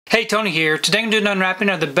Hey, Tony here. Today I'm doing an unwrapping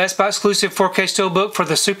of the Best Buy exclusive 4K Steelbook for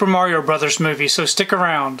the Super Mario Brothers movie, so stick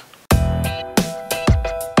around.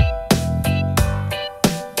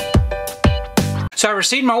 So I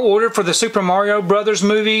received my order for the Super Mario Brothers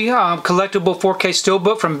movie collectible 4K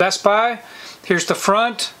Steelbook from Best Buy. Here's the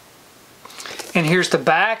front and here's the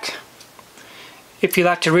back. If you'd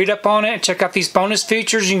like to read up on it and check out these bonus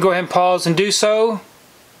features, you can go ahead and pause and do so.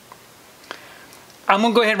 I'm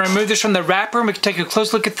going to go ahead and remove this from the wrapper and we can take a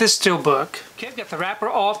close look at this Steelbook. Okay, I've got the wrapper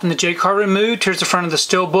off and the J-card removed. Here's the front of the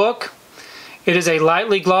Steelbook. It is a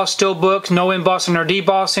lightly glossed Steelbook, no embossing or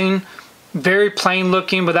debossing. Very plain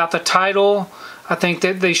looking without the title. I think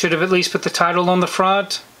that they should have at least put the title on the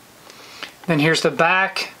front. Then here's the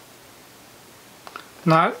back.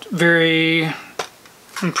 Not very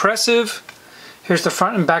impressive. Here's the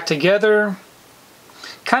front and back together.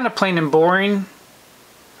 Kind of plain and boring.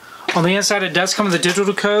 On the inside it does come with a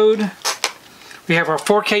digital code. We have our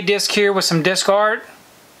 4K disc here with some disc art.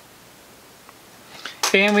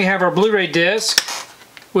 And we have our Blu-ray disc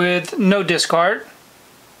with no disc art.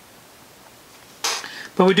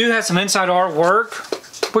 But we do have some inside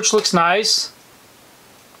artwork, which looks nice.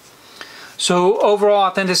 So overall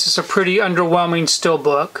I think this is a pretty underwhelming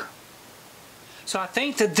Steelbook. So I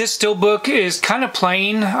think that this Steelbook is kind of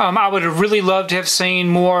plain. I would have really loved to have seen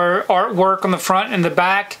more artwork on the front and the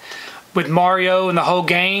back with Mario and the whole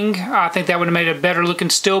gang. I think that would have made a better looking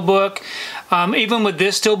Steelbook. Even with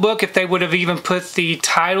this Steelbook, if they would have even put the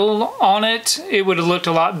title on it, it would have looked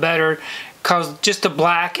a lot better, because just the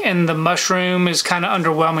black and the mushroom is kind of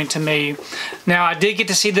underwhelming to me. Now, I did get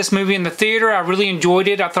to see this movie in the theater. I really enjoyed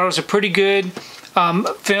it. I thought it was a pretty good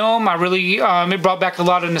film. I really, it brought back a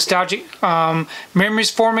lot of nostalgic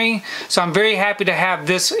memories for me. So I'm very happy to have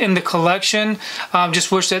this in the collection.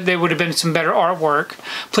 Just wish that there would have been some better artwork.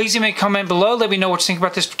 Please leave me a comment below. Let me know what you think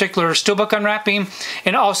about this particular Steelbook unwrapping.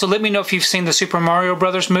 And also let me know if you've seen the Super Mario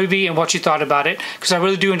Brothers movie and what you thought about it, because I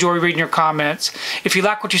really do enjoy reading your comments. If you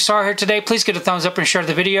like what you saw here today, please give it a thumbs up and share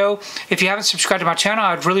the video. If you haven't subscribed to my channel,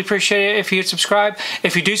 I'd really appreciate it if you'd subscribe.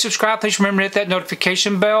 If you do subscribe, please remember to hit that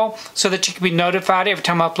notification bell so that you can be notified every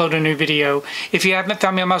time I upload a new video. If you haven't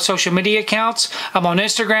found me on my social media accounts, I'm on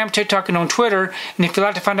Instagram, TikTok, and on Twitter. And if you'd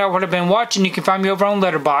like to find out what I've been watching, you can find me over on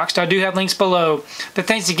Letterboxd. I do have links below. But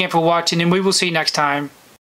thanks again for watching, and we will see you next time.